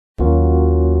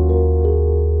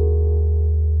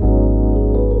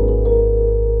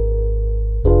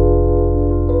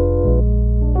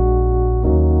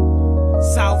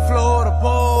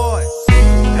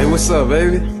up,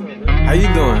 baby? How you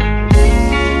doing?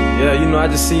 Yeah, you know, I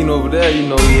just seen over there, you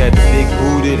know, he had the big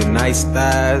booty, the nice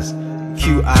thighs,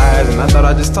 cute eyes, and I thought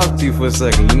I'd just talk to you for a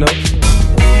second, you know?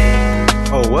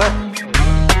 Oh, what?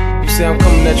 You say I'm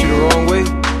coming at you the wrong way?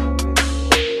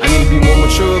 I need to be more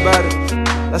mature about it?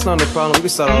 That's not no problem, we can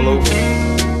start all over.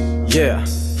 Yeah,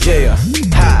 yeah,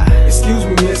 hi. Excuse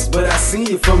me, miss, but I seen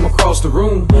you from across the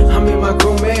room. I'm in my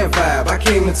grown man vibe, I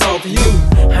came to talk to you.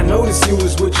 I noticed you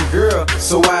was with your girl,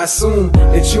 so I assume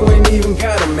that you ain't even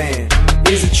got a man.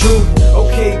 Is it true?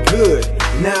 Okay, good.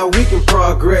 Now we can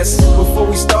progress. Before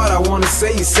we start, I wanna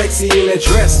say you're sexy in that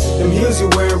dress. Them heels you're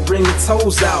wearing bring your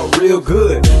toes out real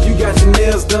good. You got your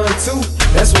nails done too?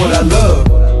 That's what I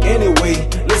love. Anyway,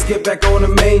 let's get back on the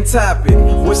main topic.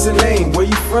 What's your name? Where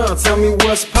you from? Tell me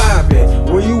what's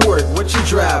poppin'. Where you work? What you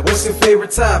drive? What's your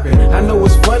favorite topping? I know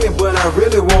it's funny, but I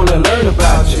really wanna learn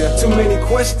about you. Too many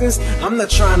questions, I'm not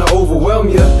trying to overwhelm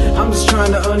you. I'm just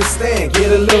trying to understand,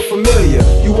 get a little familiar.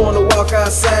 You wanna walk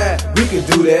outside? We could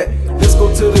do that. Let's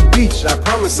go to the beach, I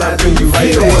promise I'll bring you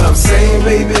right back. What I'm saying,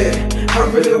 baby? I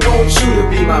really want you to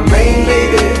be my main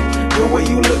lady. The way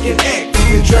you look and act,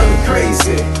 you drive me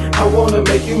crazy. I wanna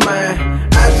make you mine.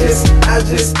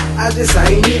 I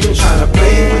ain't even tryna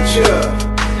play with you.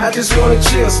 I just wanna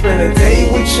chill, spend a day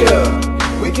with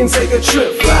you. We can take a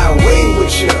trip, fly away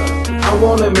with you. I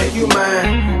wanna make you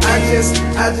mine.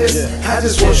 I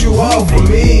just want you all for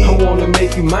me. I wanna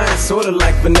make you mine, sorta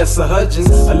like Vanessa Hudgens.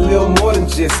 A little more than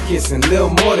just kissing, little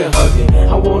more than hugging.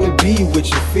 I wanna be with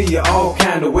you, feel you all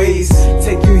kind of ways.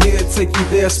 Take you here, take you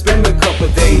there, spend a couple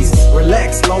days.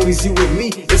 Relax, long as you with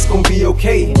me, it's gonna be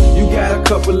okay. You got a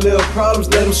couple little problems,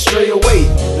 let them stray away.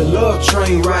 The love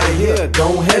train right here,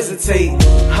 don't hesitate.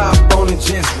 Hop on and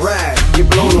just ride, you're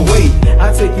blown away.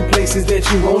 I take you places that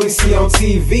you only see on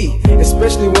TV.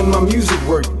 Especially when my music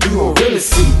work, you gon' really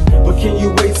see. But can you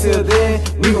wait till then?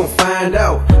 We gon' find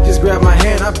out. Just grab my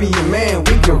hand, I'll be your man,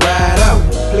 we can ride out.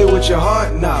 Play with your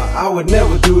heart? Nah, I would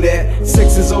never do that.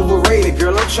 Sex is overrated,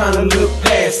 girl, I'm tryna look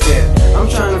past that. I'm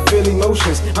tryna feel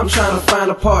emotions, I'm tryna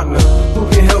find a partner who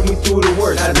can help me through the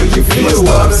work. How do you feel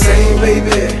what I'm saying,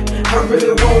 baby? I really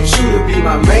want you to be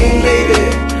my main lady.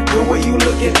 The way you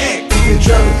look and act, you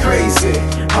drive me crazy.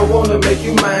 I wanna make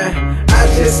you mine.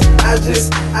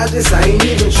 I ain't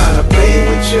even tryna play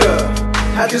with you.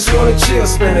 I just wanna chill,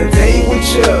 spend a day with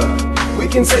you. We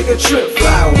can take a trip,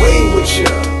 fly away with you.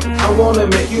 I wanna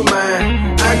make you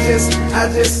mine. I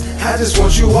just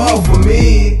want you all for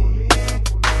me.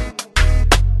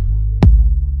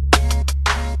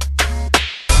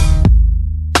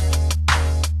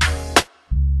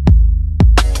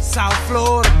 South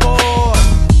Florida boy.